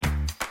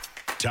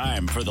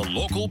Time for the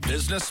Local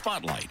Business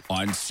Spotlight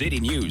on City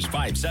News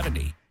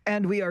 570.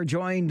 And we are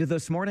joined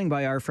this morning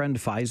by our friend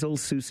Faisal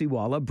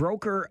Susiwala,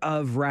 broker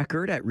of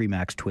record at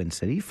RE/MAX Twin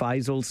City,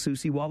 Faisal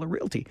Susiwala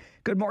Realty.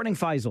 Good morning,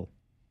 Faisal.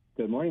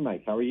 Good morning,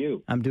 Mike. How are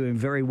you? I'm doing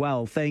very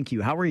well, thank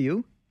you. How are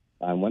you?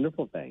 I'm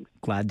wonderful, thanks.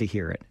 Glad to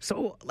hear it.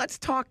 So let's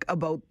talk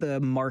about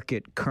the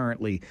market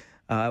currently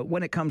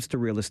when it comes to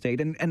real estate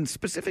and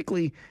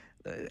specifically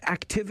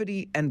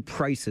activity and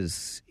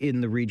prices in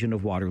the region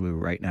of Waterloo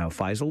right now.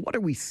 Faisal, what are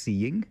we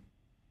seeing?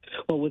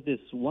 Well, with this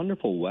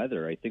wonderful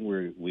weather, I think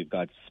we've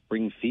got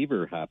spring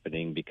fever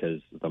happening because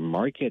the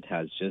market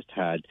has just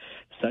had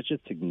such a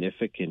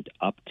significant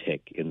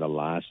uptick in the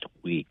last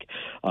week.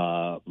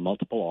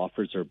 Multiple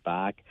offers are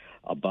back.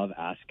 Above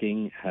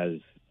asking has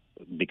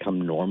become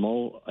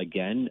normal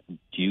again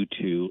due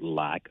to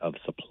lack of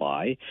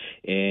supply.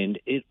 And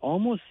it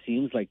almost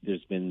seems like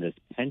there's been this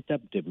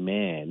pent-up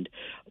demand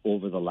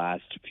over the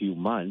last few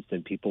months,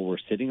 and people were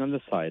sitting on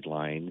the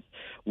sidelines.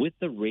 With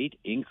the rate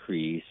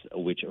increase,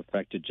 which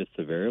affected just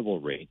the variable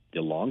rate, the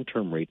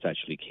long-term rates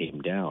actually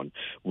came down,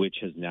 which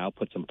has now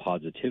put some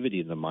positivity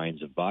in the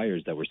minds of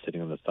buyers that were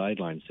sitting on the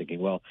sidelines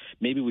thinking, well,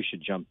 maybe we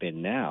should jump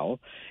in now.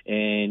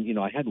 And,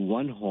 I had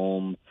one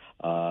home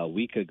a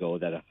week ago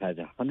that had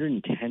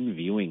 110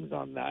 viewings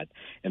on that,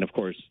 and of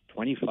course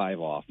 25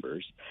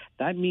 offers.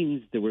 That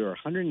means there were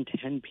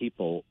 110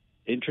 people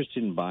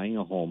interested in buying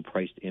a home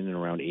priced in and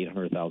around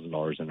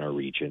 $800,000 in our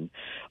region.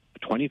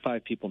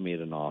 25 people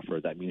made an offer.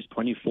 That means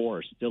 24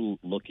 are still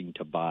looking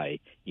to buy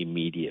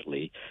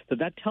immediately. So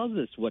that tells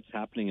us what's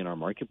happening in our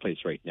marketplace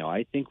right now.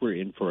 I think we're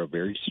in for a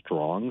very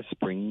strong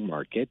spring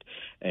market,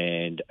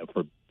 and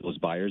for those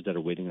buyers that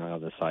are waiting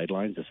on the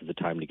sidelines, this is the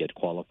time to get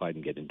qualified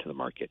and get into the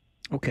market.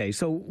 Okay,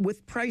 so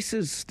with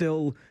prices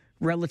still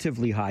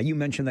relatively high, you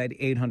mentioned that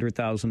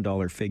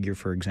 $800,000 figure,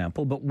 for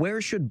example, but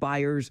where should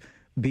buyers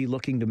be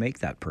looking to make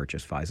that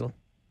purchase, Faisal?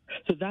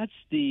 So that's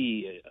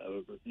the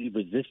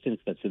resistance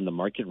that's in the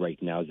market right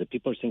now, is that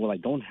people are saying, well, I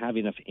don't have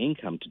enough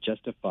income to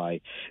justify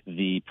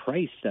the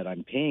price that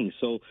I'm paying.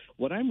 So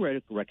what I'm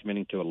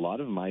recommending to a lot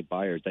of my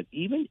buyers, that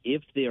even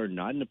if they are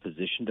not in a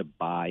position to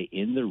buy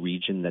in the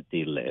region that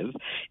they live,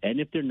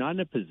 and if they're not in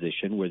a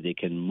position where they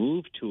can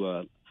move to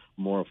a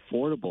more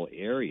affordable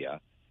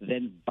area,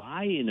 then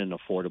buy in an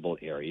affordable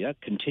area,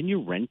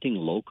 continue renting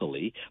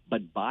locally,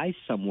 but buy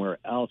somewhere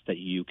else that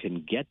you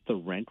can get the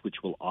rent,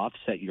 which will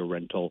offset your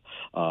rental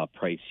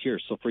price here.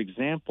 So, for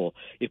example,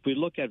 if we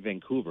look at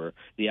Vancouver,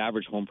 the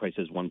average home price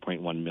is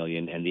 $1.1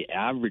 million, and the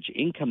average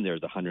income there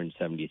is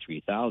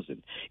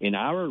 $173,000. In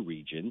our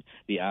region,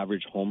 the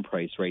average home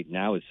price right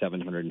now is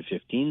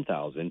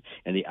 $715,000,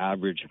 and the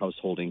average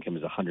household income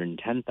is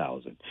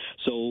 $110,000.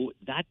 So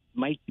that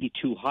might be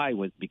too high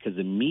because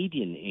the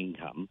median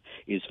income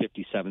is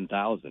 $57,000.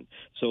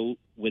 So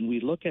when we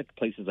look at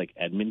places like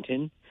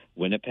Edmonton,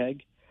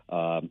 Winnipeg,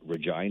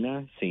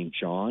 Regina, St.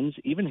 John's,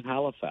 even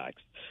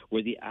Halifax,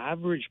 where the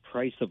average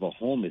price of a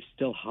home is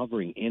still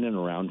hovering in and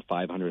around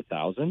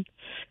 $500,000,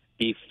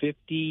 a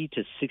 $50,000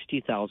 to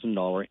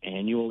 $60,000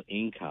 annual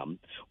income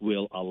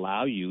will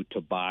allow you to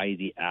buy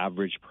the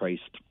average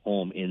priced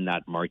home in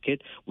that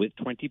market with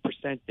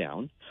 20%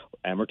 down,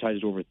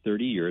 amortized over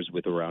 30 years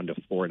with around a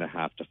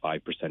 4.5% to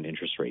 5%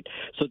 interest rate.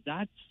 So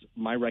that's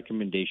my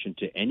recommendation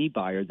to any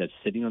buyer that's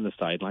sitting on the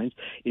sidelines,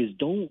 is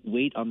don't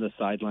wait on the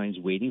sidelines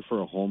waiting for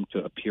a home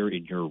to appear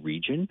in your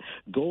region.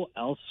 Go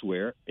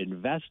elsewhere,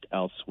 invest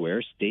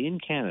elsewhere, stay in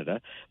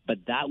Canada,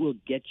 but that will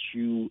get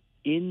you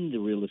in the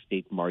real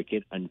estate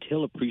market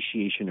until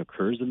appreciation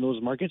occurs in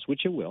those markets,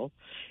 which it will.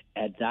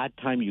 At that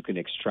time, you can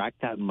extract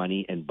that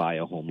money and buy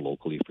a home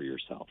locally for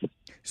yourself.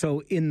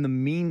 So in the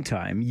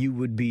meantime, you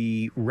would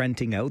be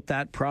renting out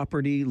that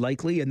property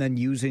likely, and then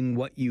using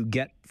what you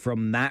get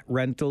from that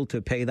rental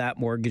to pay that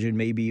mortgage and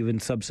maybe even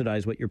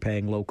subsidize what you're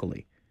paying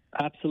locally.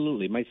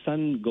 Absolutely. My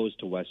son goes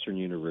to Western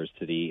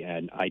University,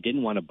 and I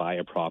didn't want to buy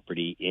a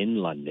property in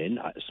London.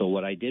 So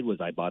what I did was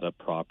I bought a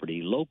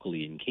property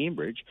locally in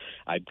Cambridge.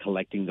 I'm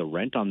collecting the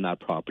rent on that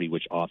property,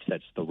 which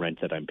offsets the rent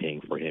that I'm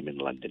paying for him in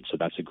London. So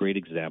that's a great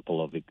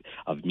example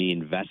of me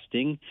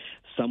investing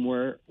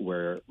somewhere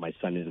where my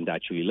son isn't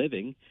actually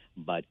living,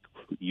 but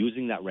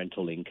using that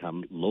rental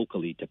income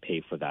locally to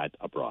pay for that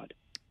abroad.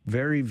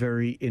 Very,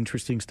 very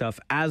interesting stuff,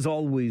 as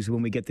always,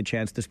 when we get the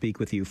chance to speak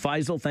with you.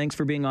 Faisal, thanks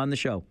for being on the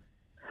show.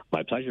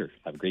 My pleasure.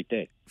 Have a great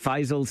day.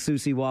 Faisal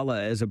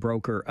Susiwala is a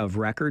broker of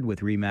record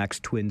with RE/MAX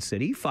Twin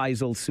City,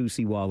 Faisal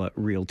Susiwala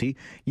Realty.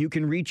 You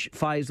can reach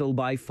Faisal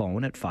by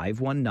phone at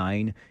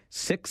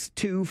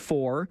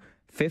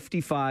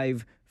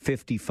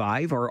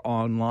 519-624-5555 or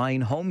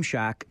online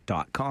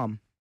homeshack.com.